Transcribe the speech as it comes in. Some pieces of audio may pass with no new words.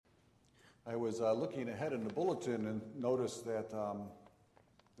I was looking ahead in the bulletin and noticed that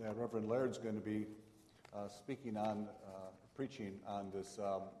Reverend Laird's going to be preaching on this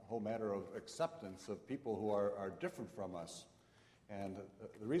whole matter of acceptance of people who are different from us. And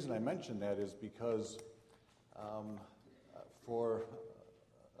the reason I mention that is because for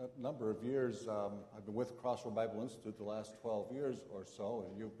a number of years, I've been with Crossroad Bible Institute the last 12 years or so,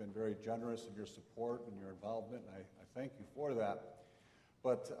 and you've been very generous in your support and your involvement, and I thank you for that.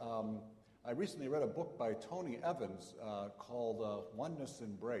 But I recently read a book by Tony Evans called Oneness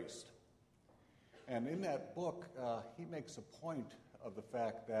Embraced. And in that book, he makes a point of the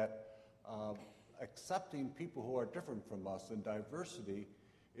fact that accepting people who are different from us and diversity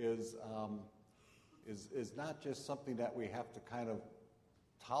is not just something that we have to kind of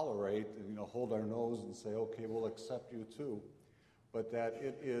tolerate and hold our nose and say, okay, we'll accept you too, but that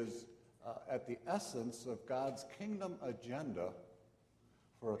it is at the essence of God's kingdom agenda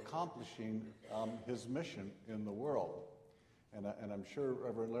for accomplishing his mission in the world. And I'm sure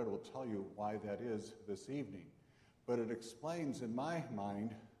Reverend Laird will tell you why that is this evening. But it explains in my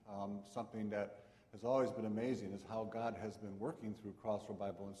mind something that has always been amazing, is how God has been working through Crossroad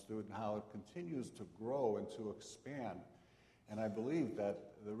Bible Institute and how it continues to grow and to expand. And I believe that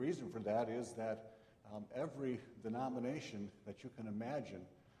the reason for that is that every denomination that you can imagine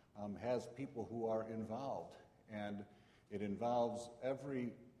has people who are involved. And it involves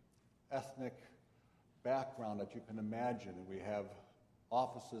every ethnic background that you can imagine. And we have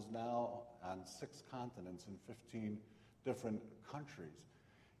offices now on 6 continents in 15 different countries.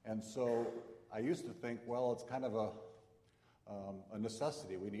 And so I used to think, well, it's kind of a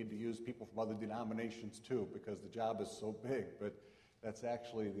necessity. We need to use people from other denominations too because the job is so big. But that's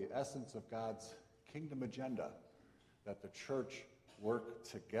actually the essence of God's kingdom agenda, that the church work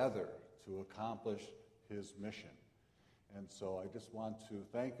together to accomplish his mission. And so I just want to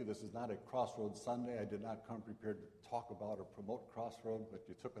thank you. This is not a Crossroads Sunday. I did not come prepared to talk about or promote Crossroad, but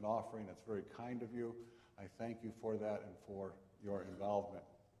you took an offering. That's very kind of you. I thank you for that and for your involvement.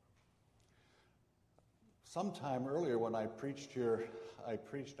 Sometime earlier when I preached here, I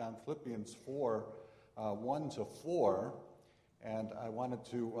preached on Philippians 4, 1 to 4, and I wanted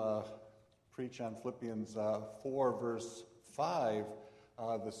to preach on Philippians 4, verse 5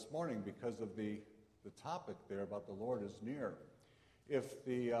 this morning because of the topic there about the Lord is near. If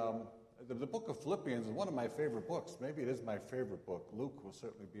the book of Philippians is one of my favorite books. Maybe it is my favorite book. Luke will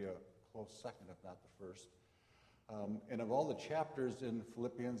certainly be a close second, if not the first. And of all the chapters in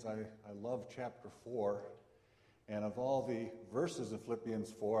Philippians, I love chapter 4. And of all the verses in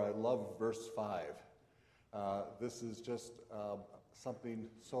Philippians 4, I love verse 5. This is just something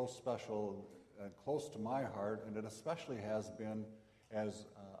so special and close to my heart, and it especially has been as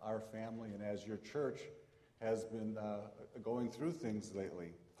our family and as your church has been going through things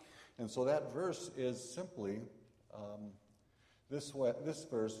lately. And so that verse is simply this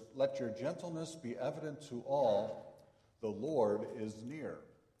verse, let your gentleness be evident to all, the Lord is near.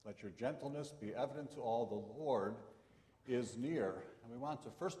 Let your gentleness be evident to all, the Lord is near. And we want to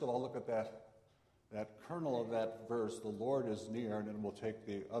first of all look at that kernel of that verse, the Lord is near, and then we'll take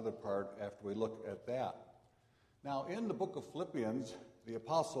the other part after we look at that. Now, in the book of Philippians, the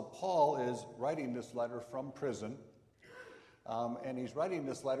Apostle Paul is writing this letter from prison, and he's writing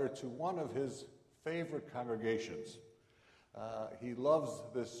this letter to one of his favorite congregations. He loves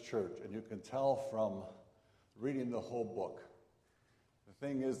this church, and you can tell from reading the whole book. The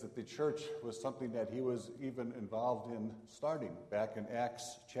thing is that the church was something that he was even involved in starting back in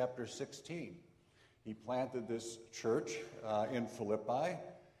Acts chapter 16. He planted this church in Philippi,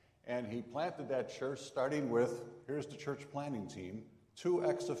 and he planted that church starting with, here's the church planting team, 2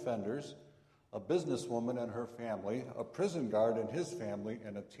 ex-offenders, a businesswoman and her family, a prison guard and his family,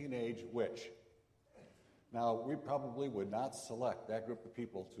 and a teenage witch. Now, we probably would not select that group of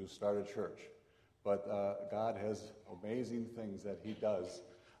people to start a church, but God has amazing things that he does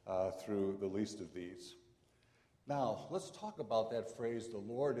through the least of these. Now, let's talk about that phrase, the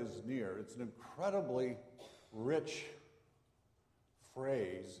Lord is near. It's an incredibly rich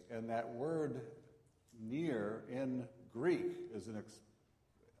phrase, and that word near in Greek is an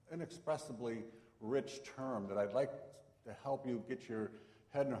inexpressibly rich term that I'd like to help you get your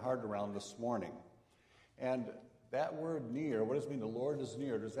head and heart around this morning. And that word near, what does it mean the Lord is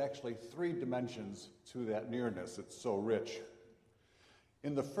near? There's actually 3 dimensions to that nearness. It's so rich.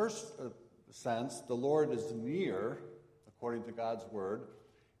 In the first sense, the Lord is near, according to God's word,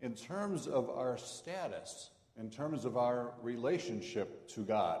 in terms of our status, in terms of our relationship to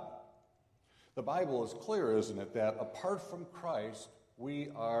God. The Bible is clear, isn't it, that apart from Christ, we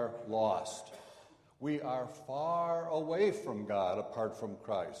are lost. We are far away from God apart from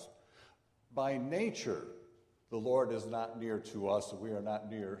Christ. By nature, the Lord is not near to us, and we are not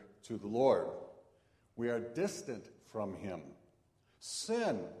near to the Lord. We are distant from him.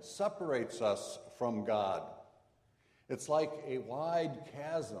 Sin separates us from God. It's like a wide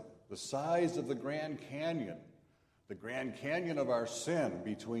chasm, the size of the Grand Canyon of our sin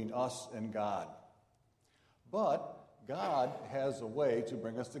between us and God. But God has a way to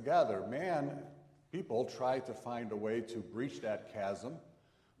bring us together. People try to find a way to breach that chasm.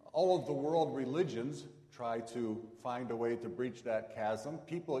 All of the world religions try to find a way to breach that chasm.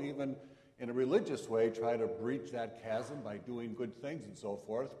 People, even in a religious way, try to breach that chasm by doing good things and so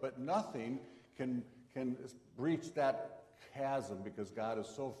forth. But nothing can breach that chasm because God is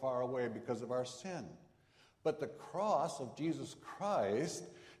so far away because of our sin. But the cross of Jesus Christ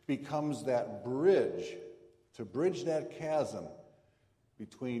becomes that bridge to bridge that chasm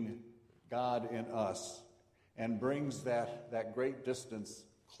between God and us and brings that great distance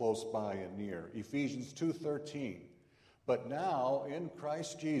close by and near. Ephesians 2:13. But now in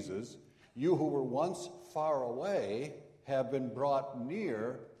Christ Jesus, you who were once far away have been brought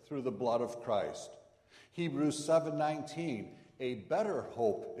near through the blood of Christ. Hebrews 7:19. A better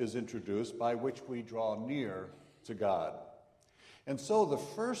hope is introduced by which we draw near to God. And so the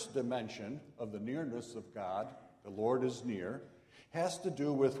first dimension of the nearness of God, the Lord is near, has to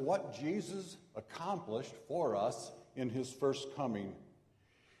do with what Jesus accomplished for us in his first coming.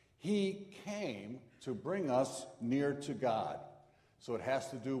 He came to bring us near to God. So it has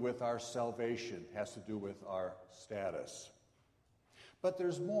to do with our salvation, has to do with our status. But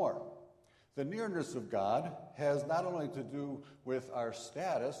there's more. The nearness of God has not only to do with our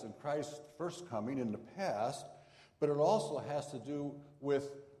status in Christ's first coming in the past, but it also has to do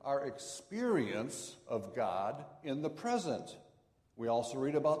with our experience of God in the present. We also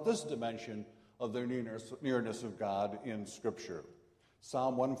read about this dimension of the nearness of God in Scripture.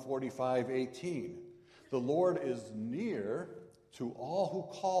 Psalm 145:18. The Lord is near to all who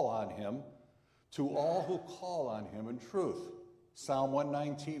call on him, in truth. Psalm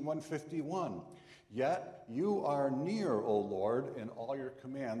 119:151. Yet you are near, O Lord, and all your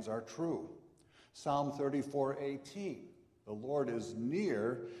commands are true. Psalm 34:18. The Lord is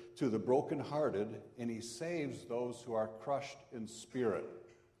near to the brokenhearted, and he saves those who are crushed in spirit.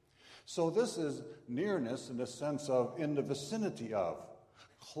 So this is nearness in the sense of in the vicinity of,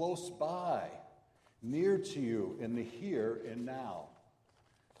 close by, near to you in the here and now.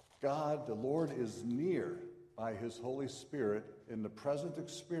 God, the Lord, is near by his Holy Spirit in the present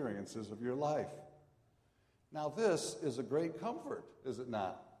experiences of your life. Now this is a great comfort, is it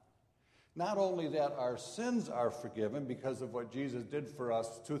not? Not only that our sins are forgiven because of what Jesus did for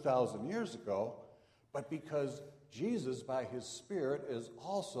us 2,000 years ago, but because Jesus, by his Spirit, is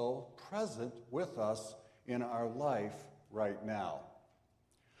also present with us in our life right now.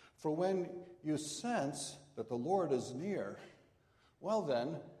 For when you sense that the Lord is near, well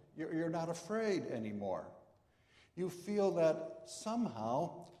then, you're not afraid anymore. You feel that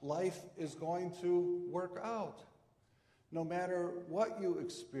somehow life is going to work out. No matter what you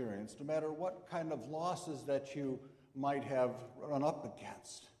experience, no matter what kind of losses that you might have run up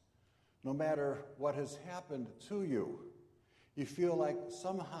against, no matter what has happened to you, you feel like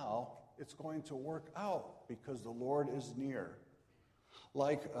somehow it's going to work out because the Lord is near.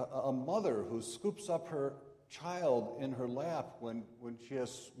 Like a mother who scoops up her child in her lap when he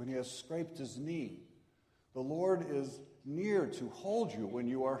has scraped his knee. The Lord is near to hold you when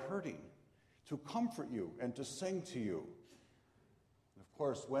you are hurting, to comfort you and to sing to you. Of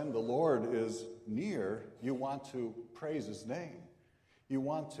course, when the Lord is near, you want to praise his name. You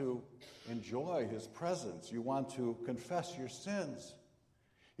want to enjoy his presence. You want to confess your sins.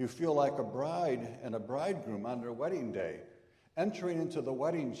 You feel like a bride and a bridegroom on their wedding day, entering into the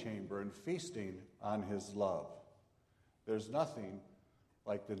wedding chamber and feasting on his love. There's nothing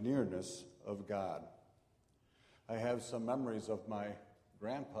like the nearness of God. I have some memories of my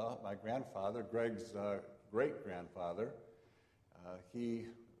grandfather, Greg's great-grandfather. He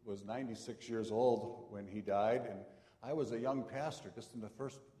was 96 years old when he died, and I was a young pastor just in the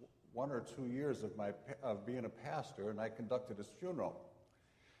first 1 or 2 years of being a pastor, and I conducted his funeral.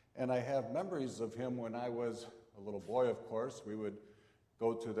 And I have memories of him when I was a little boy, of course. We would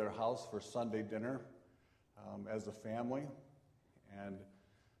go to their house for Sunday dinner as a family, and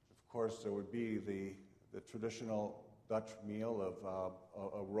of course there would be the traditional Dutch meal of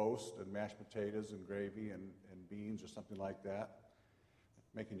a roast and mashed potatoes and gravy and beans or something like that.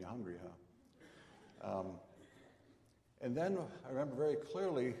 Making you hungry, huh? And then I remember very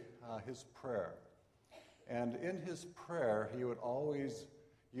clearly his prayer. And in his prayer, he would always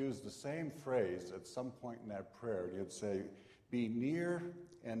use the same phrase at some point in that prayer. He'd say, "Be near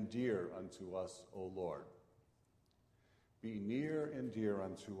and dear unto us, O Lord. Be near and dear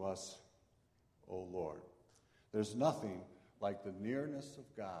unto us, O Lord. There's nothing like the nearness of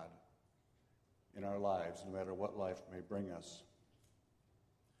God in our lives, no matter what life may bring us.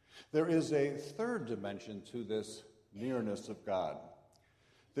 There is a third dimension to this nearness of God.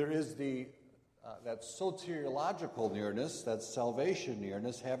 There is that soteriological nearness, that salvation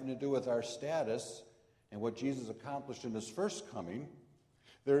nearness, having to do with our status and what Jesus accomplished in his first coming.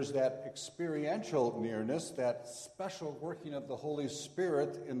 There's that experiential nearness, that special working of the Holy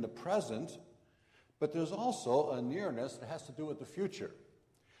Spirit in the present. But there's also a nearness that has to do with the future,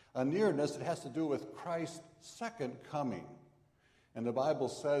 a nearness that has to do with Christ's second coming. And the Bible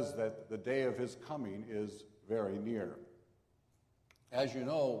says that the day of his coming is very near. As you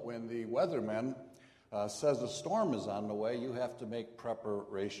know, when the weatherman says a storm is on the way, you have to make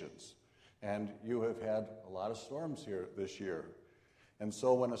preparations. And you have had a lot of storms here this year. And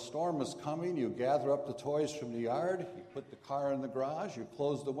so when a storm is coming, you gather up the toys from the yard, you put the car in the garage, you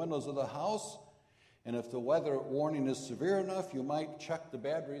close the windows of the house, and if the weather warning is severe enough, you might check the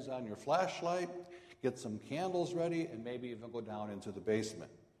batteries on your flashlight, get some candles ready, and maybe even go down into the basement.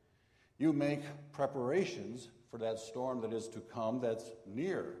 You make preparations for that storm that is to come that's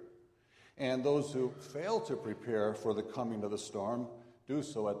near. And those who fail to prepare for the coming of the storm do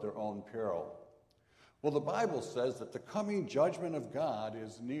so at their own peril. Well, the Bible says that the coming judgment of God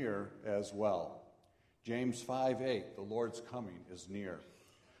is near as well. James 5:8, the Lord's coming is near.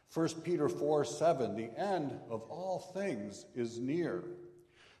 1 Peter 4:7, the end of all things is near.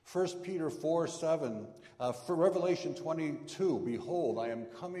 1 Peter 4:7, for Revelation 22, behold, I am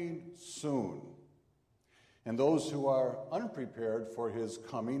coming soon. And those who are unprepared for his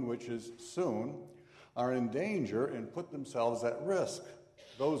coming, which is soon, are in danger and put themselves at risk.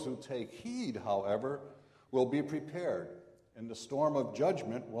 Those who take heed, however, will be prepared, and the storm of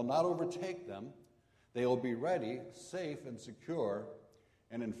judgment will not overtake them. They will be ready, safe, and secure,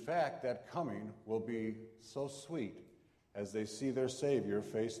 and in fact, that coming will be so sweet as they see their Savior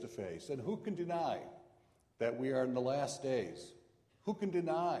face to face. And who can deny that we are in the last days? Who can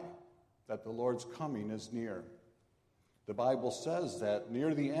deny that the Lord's coming is near? The Bible says that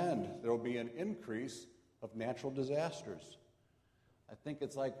near the end, there will be an increase of natural disasters. I think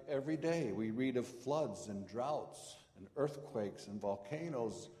it's like every day we read of floods and droughts and earthquakes and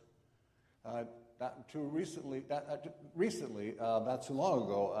volcanoes. Not too long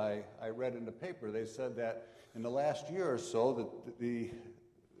ago, I read in the paper, they said that in the last year or so, that they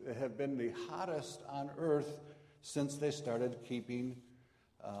have been the hottest on Earth since they started keeping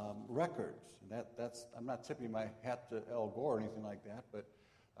records. And I'm not tipping my hat to Al Gore or anything like that, but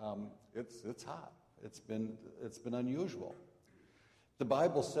it's hot. It's been unusual. The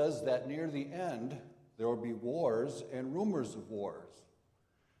Bible says that near the end, there will be wars and rumors of wars.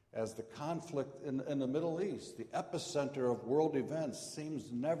 As the conflict in the Middle East, the epicenter of world events,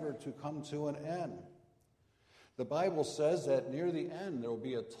 seems never to come to an end. The Bible says that near the end, there will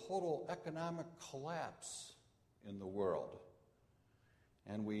be a total economic collapse in the world.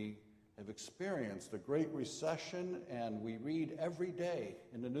 And we have experienced a great recession, and we read every day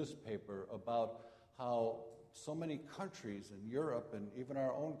in the newspaper about how so many countries in Europe and even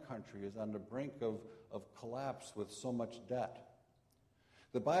our own country is on the brink of collapse with so much debt.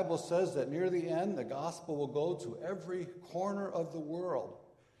 The Bible says that near the end, the gospel will go to every corner of the world,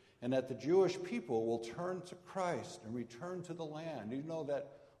 and that the Jewish people will turn to Christ and return to the land. You know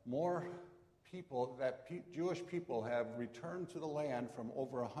that more people, Jewish people have returned to the land from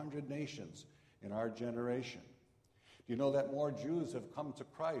over 100 nations in our generation. Do you know that more Jews have come to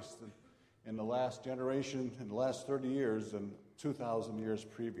Christ in the last generation, in the last 30 years, than 2,000 years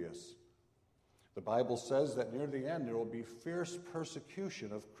previous? The Bible says that near the end there will be fierce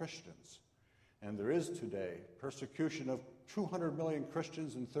persecution of Christians. And there is today persecution of 200 million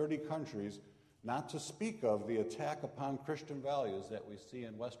Christians in 30 countries, not to speak of the attack upon Christian values that we see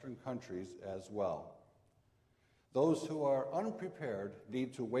in Western countries as well. Those who are unprepared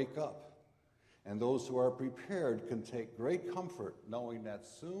need to wake up, and those who are prepared can take great comfort knowing that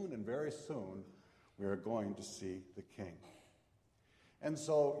soon and very soon we are going to see the King. And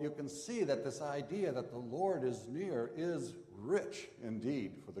so you can see that this idea that the Lord is near is rich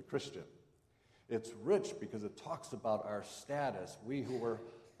indeed for the Christian. It's rich because it talks about our status. We who were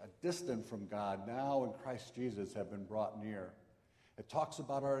distant from God now in Christ Jesus have been brought near. It talks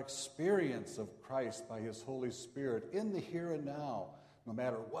about our experience of Christ by his Holy Spirit in the here and now, no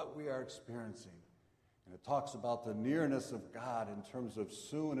matter what we are experiencing. And it talks about the nearness of God in terms of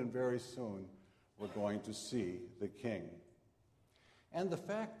soon and very soon we're going to see the King. And the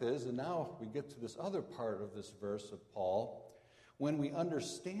fact is, and now we get to this other part of this verse of Paul, When we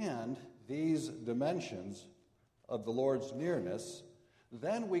understand these dimensions of the Lord's nearness,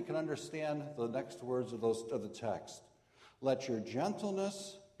 then we can understand the next words of the text. Let your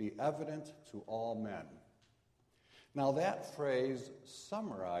gentleness be evident to all men. Now that phrase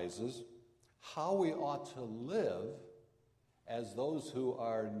summarizes how we ought to live as those who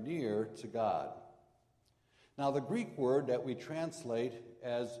are near to God. Now the Greek word that we translate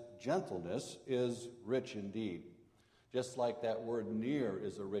as gentleness is rich indeed. Just like that word near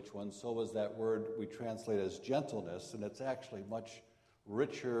is a rich one, so is that word we translate as gentleness, and it's actually much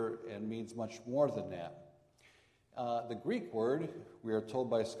richer and means much more than that. The Greek word, we are told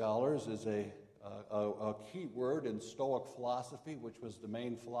by scholars, is a key word in Stoic philosophy, which was the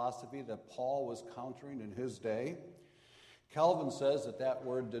main philosophy that Paul was countering in his day. Calvin says that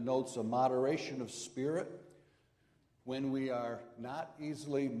word denotes a moderation of spirit when we are not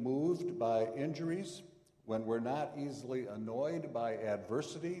easily moved by injuries, when we're not easily annoyed by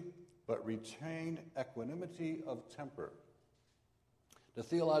adversity, but retain equanimity of temper. The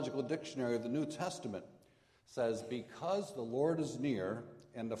Theological Dictionary of the New Testament says, because the Lord is near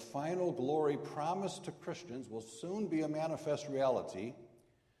and the final glory promised to Christians will soon be a manifest reality,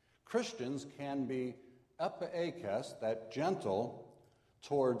 Christians can be epiekes, that gentle,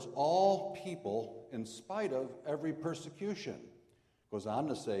 towards all people in spite of every persecution. Goes on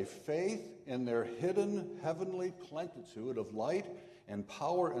to say, faith in their hidden heavenly plenitude of light and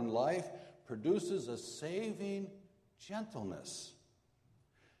power and life produces a saving gentleness.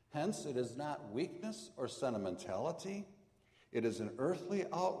 Hence, it is not weakness or sentimentality. It is an earthly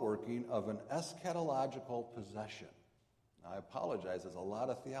outworking of an eschatological possession. Now, I apologize, there's a lot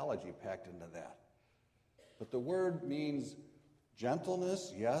of theology packed into that. But the word means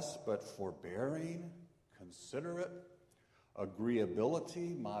gentleness, yes, but forbearing, considerate,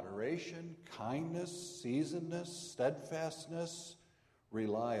 agreeability, moderation, kindness, seasonedness, steadfastness,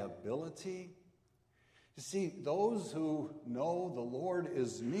 reliability. You see, those who know the Lord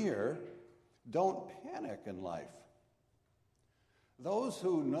is near don't panic in life. Those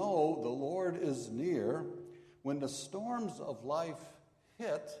who know the Lord is near, when the storms of life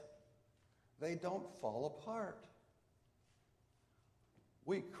hit, they don't fall apart.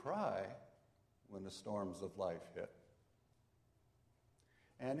 We cry when the storms of life hit.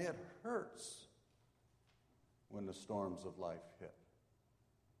 And it hurts when the storms of life hit.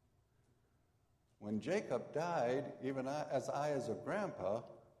 When Jacob died, even as a grandpa,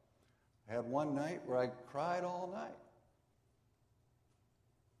 had one night where I cried all night.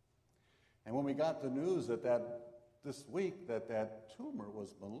 And when we got the news that this week that tumor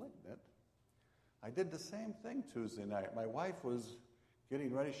was malignant, I did the same thing Tuesday night. My wife was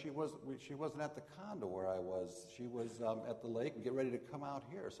getting ready. She wasn't at the condo where I was. She was at the lake and getting ready to come out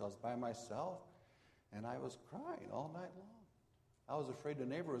here. So I was by myself, and I was crying all night long. I was afraid the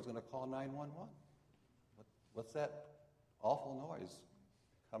neighbor was going to call 911. What's that awful noise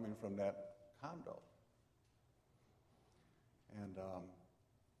coming from that condo? And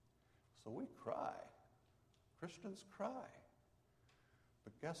so we cry. Christians cry.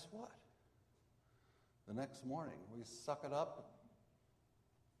 But guess what? The next morning, we suck it up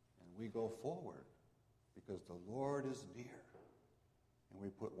and we go forward because the Lord is near. And we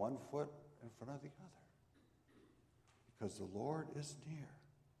put one foot in front of the other because the Lord is near.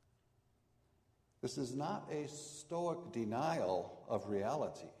 This is not a stoic denial of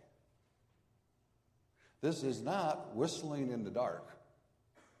reality. This is not whistling in the dark,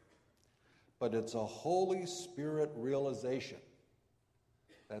 but it's a Holy Spirit realization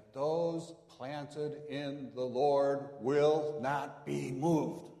that those planted in the Lord will not be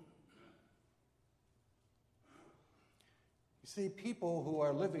moved. You see, people who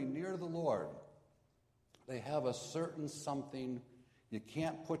are living near the Lord, they have a certain something. You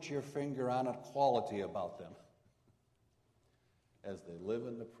can't put your finger on a quality about them as they live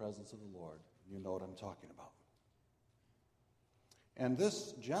in the presence of the Lord. You know what I'm talking about. And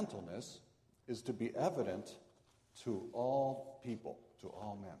this gentleness is to be evident to all people, to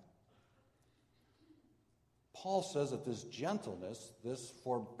all men. Paul says that this gentleness, this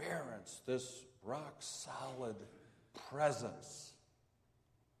forbearance, this rock-solid presence,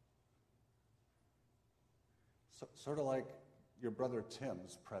 sort of like your brother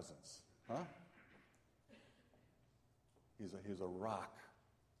Tim's presence, huh? He's a rock.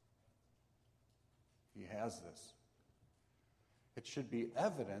 He has this. It should be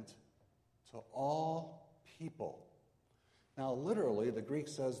evident to all people. Now, literally, the Greek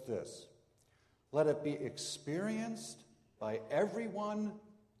says this: let it be experienced by everyone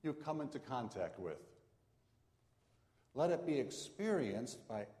you come into contact with. Let it be experienced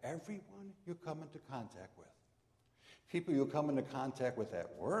by everyone you come into contact with. people you come into contact with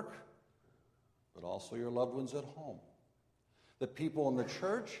at work, but also your loved ones at home, the people in the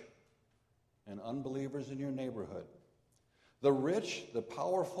church and unbelievers in your neighborhood, the rich, the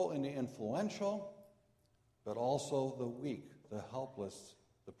powerful, and the influential, but also the weak, the helpless,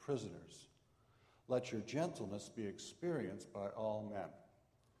 the prisoners. Let your gentleness be experienced by all men.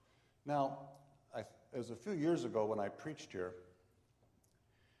 Now, it was a few years ago when I preached here,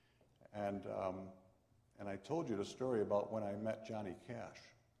 and I told you the story about when I met Johnny Cash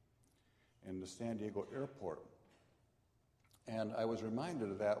in the San Diego airport. And I was reminded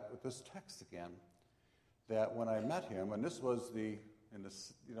of that with this text again, that when I met him, and this was he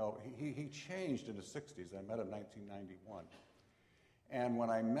changed in the 60s. I met him in 1991. And when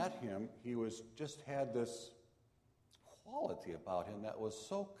I met him, he just had this quality about him that was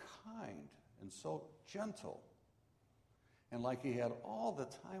so kind and so gentle. And like he had all the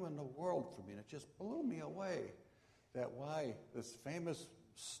time in the world for me. And it just blew me away that why this famous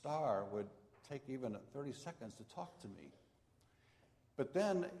star would take even 30 seconds to talk to me. But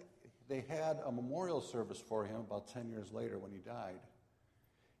then they had a memorial service for him about 10 years later when he died.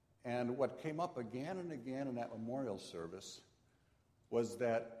 And what came up again and again in that memorial service was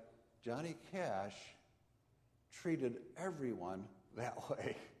that Johnny Cash treated everyone that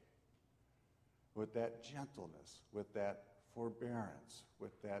way, with that gentleness, with that forbearance,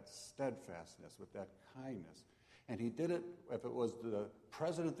 with that steadfastness, with that kindness. And he did it if it was the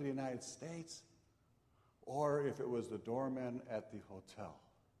President of the United States or if it was the doorman at the hotel.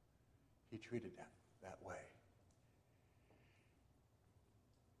 He treated that way.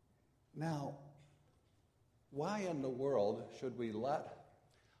 Now, why in the world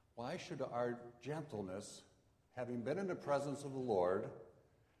why should our gentleness, having been in the presence of the Lord,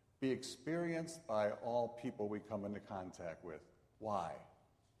 be experienced by all people we come into contact with? Why?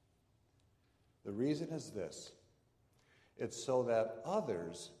 The reason is this. It's so that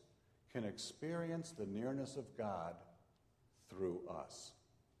others can experience the nearness of God through us.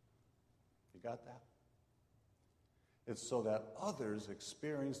 You got that? It's so that others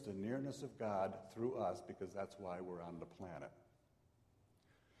experience the nearness of God through us, because that's why we're on the planet.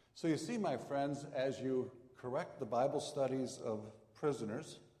 So you see, my friends, as you correct the Bible studies of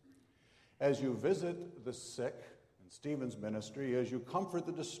prisoners, as you visit the sick in Stephen's ministry, as you comfort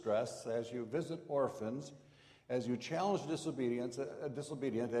the distressed, as you visit orphans, as you challenge disobedient,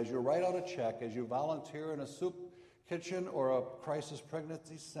 as you write out a check, as you volunteer in a soup kitchen or a crisis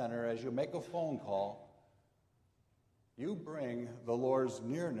pregnancy center, as you make a phone call, you bring the Lord's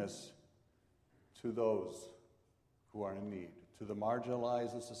nearness to those who are in need, to the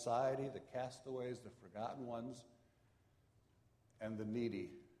marginalized in society, the castaways, the forgotten ones, and the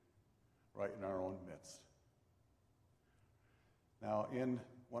needy right in our own midst. Now, in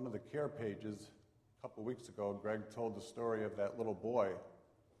one of the care pages a couple weeks ago, Greg told the story of that little boy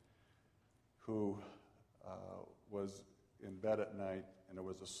who was in bed at night, and there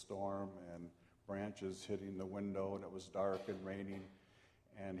was a storm and branches hitting the window, and it was dark and raining,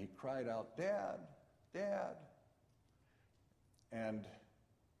 and he cried out, "Dad, Dad." And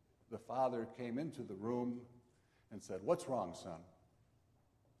the father came into the room and said, "What's wrong, son?"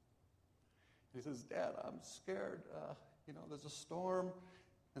 He says, "Dad, I'm scared. There's a storm."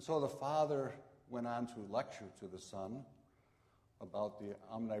 And so the father went on to lecture to the son about the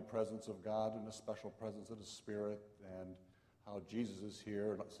omnipresence of God and the special presence of the Spirit and how Jesus is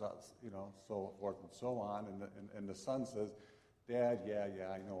here, and so forth and so on. And the son says, "Dad,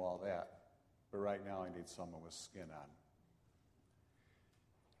 yeah, I know all that, but right now I need someone with skin on."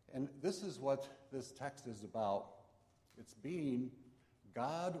 And this is what this text is about. It's being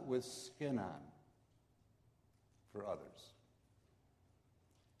God with skin on for others.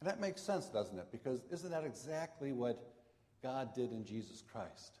 And that makes sense, doesn't it? Because isn't that exactly what God did in Jesus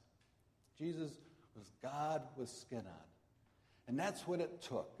Christ? Jesus was God with skin on. And that's what it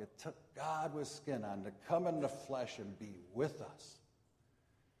took. It took God with skin on to come in the flesh and be with us.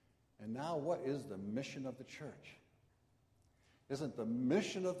 And now what is the mission of the church? Isn't the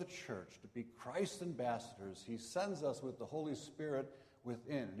mission of the church to be Christ's ambassadors? He sends us with the Holy Spirit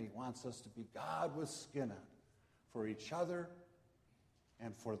within, and he wants us to be God with skin on for each other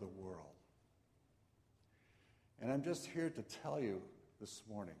and for the world. And I'm just here to tell you this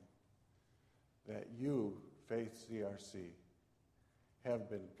morning that you, Faith CRC, have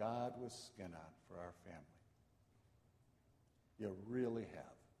been God with skin on for our family. You really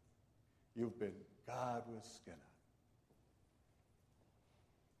have. You've been God with skin on.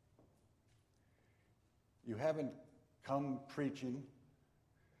 You haven't come preaching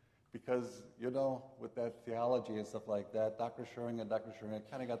because, with that theology and stuff like that, Dr. Schuring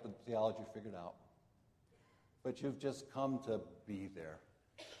kind of got the theology figured out. but you've just come to be there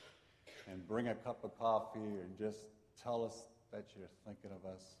and bring a cup of coffee and just tell us that you're thinking of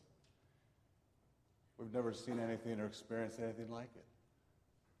us. We've never seen anything or experienced anything like it.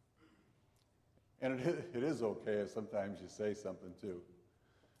 And it is okay if sometimes you say something too.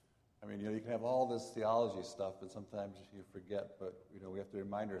 I mean, you can have all this theology stuff, and sometimes you forget, but we have to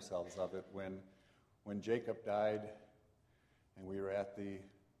remind ourselves of it. When Jacob died and we were at the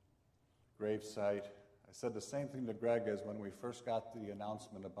gravesite, I said the same thing to Greg as when we first got the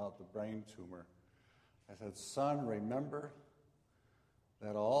announcement about the brain tumor. I said, son, remember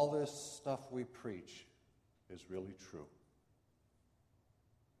that all this stuff we preach is really true.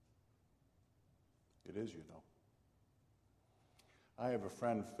 It is, I have a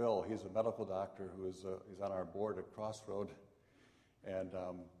friend, Phil. He's a medical doctor he's on our board at Crossroad, and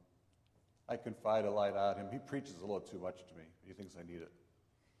I confide a lot on him. He preaches a little too much to me. He thinks I need it.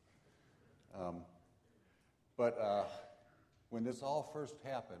 But when this all first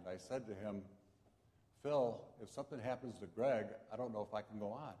happened, I said to him, Phil, if something happens to Greg, I don't know if I can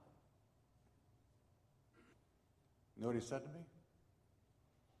go on. You know what he said to me?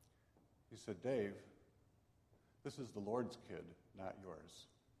 He said, Dave, this is the Lord's kid, not yours.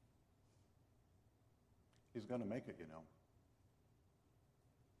 He's going to make it,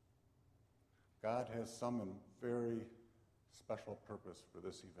 God has some very special purpose for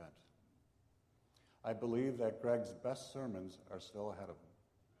this event. I believe that Greg's best sermons are still ahead of him.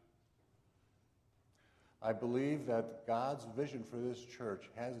 I believe that God's vision for this church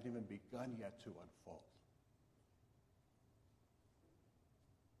hasn't even begun yet to unfold.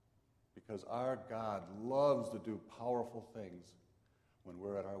 Because our God loves to do powerful things when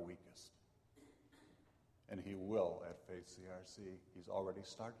we're at our weakest. And he will at Faith CRC. He's already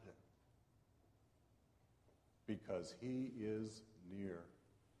started it. Because he is near.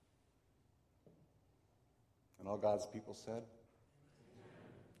 And all God's people said, Amen.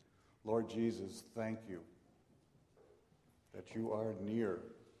 Lord Jesus, thank you that you are near,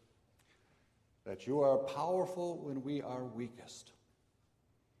 that you are powerful when we are weakest.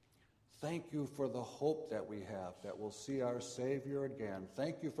 Thank you for the hope that we have, that we'll see our Savior again.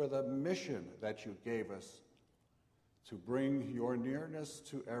 Thank you for the mission that you gave us to bring your nearness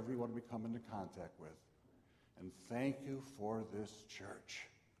to everyone we come into contact with. And thank you for this church.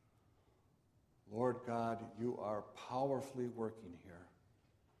 Lord God, you are powerfully working here,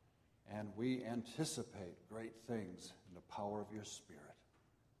 and we anticipate great things in the power of your Spirit.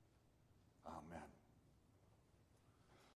 Amen.